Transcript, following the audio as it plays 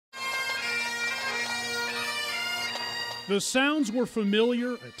The sounds were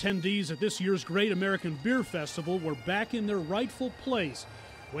familiar. Attendees at this year's Great American Beer Festival were back in their rightful place,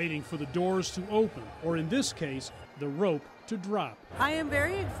 waiting for the doors to open, or in this case, the rope to drop. I am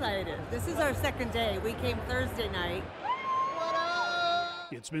very excited. This is our second day. We came Thursday night.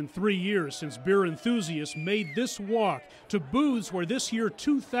 It's been 3 years since beer enthusiasts made this walk to booths where this year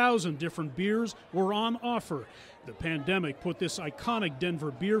 2,000 different beers were on offer. The pandemic put this iconic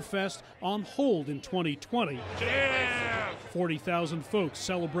Denver Beer Fest on hold in 2020. Yeah! 40,000 folks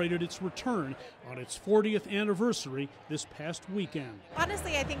celebrated its return on its 40th anniversary this past weekend.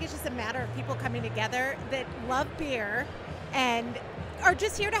 Honestly, I think it's just a matter of people coming together that love beer and are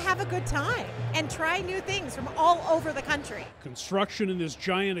just here to have a good time and try new things from all over the country. Construction in this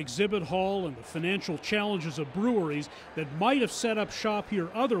giant exhibit hall and the financial challenges of breweries that might have set up shop here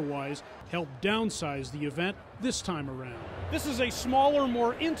otherwise helped downsize the event this time around. This is a smaller,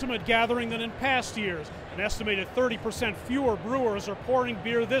 more intimate gathering than in past years. An estimated 30% fewer brewers are pouring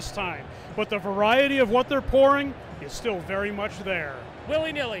beer this time, but the variety of what they're pouring is still very much there.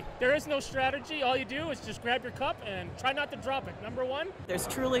 Willy-nilly. There is no strategy. All you do is just grab your cup and try not to drop it. Number one. There's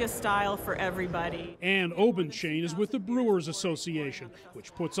truly a style for everybody. Ann Obenchain is with the Brewers Association,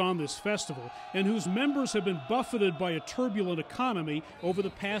 which puts on this festival and whose members have been buffeted by a turbulent economy over the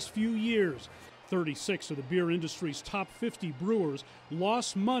past few years. 36 of the beer industry's top 50 brewers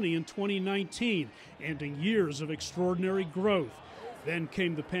lost money in 2019, ending years of extraordinary growth. Then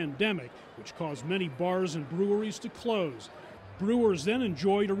came the pandemic, which caused many bars and breweries to close. Brewers then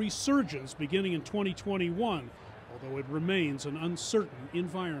enjoyed a resurgence beginning in 2021, although it remains an uncertain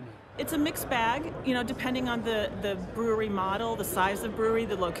environment. It's a mixed bag, depending on the brewery model, the size of the brewery,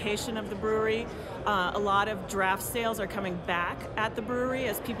 the location of the brewery. A lot of draft sales are coming back at the brewery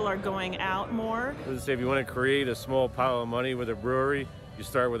as people are going out more. Let's say if you want to create a small pile of money with a brewery, you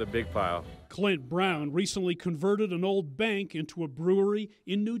start with a big pile. Clint Brown recently converted an old bank into a brewery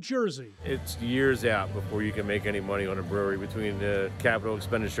in New Jersey. It's years out before you can make any money on a brewery between the capital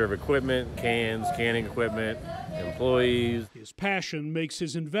expenditure of equipment, cans, canning equipment, employees. His passion makes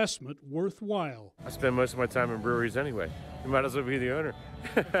his investment worthwhile. I spend most of my time in breweries anyway. You might as well be the owner.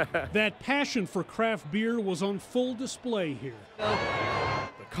 That passion for craft beer was on full display here.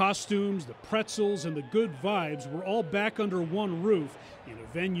 The costumes, the pretzels, and the good vibes were all back under one roof in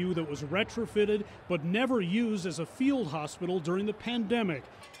a venue that was retrofitted but never used as a field hospital during the pandemic.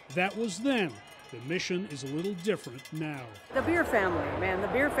 That was then. The mission is a little different now. The beer family, man, the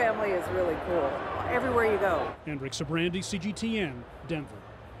beer family is really cool. Everywhere you go. Hendrik Sabrandi, CGTN, Denver.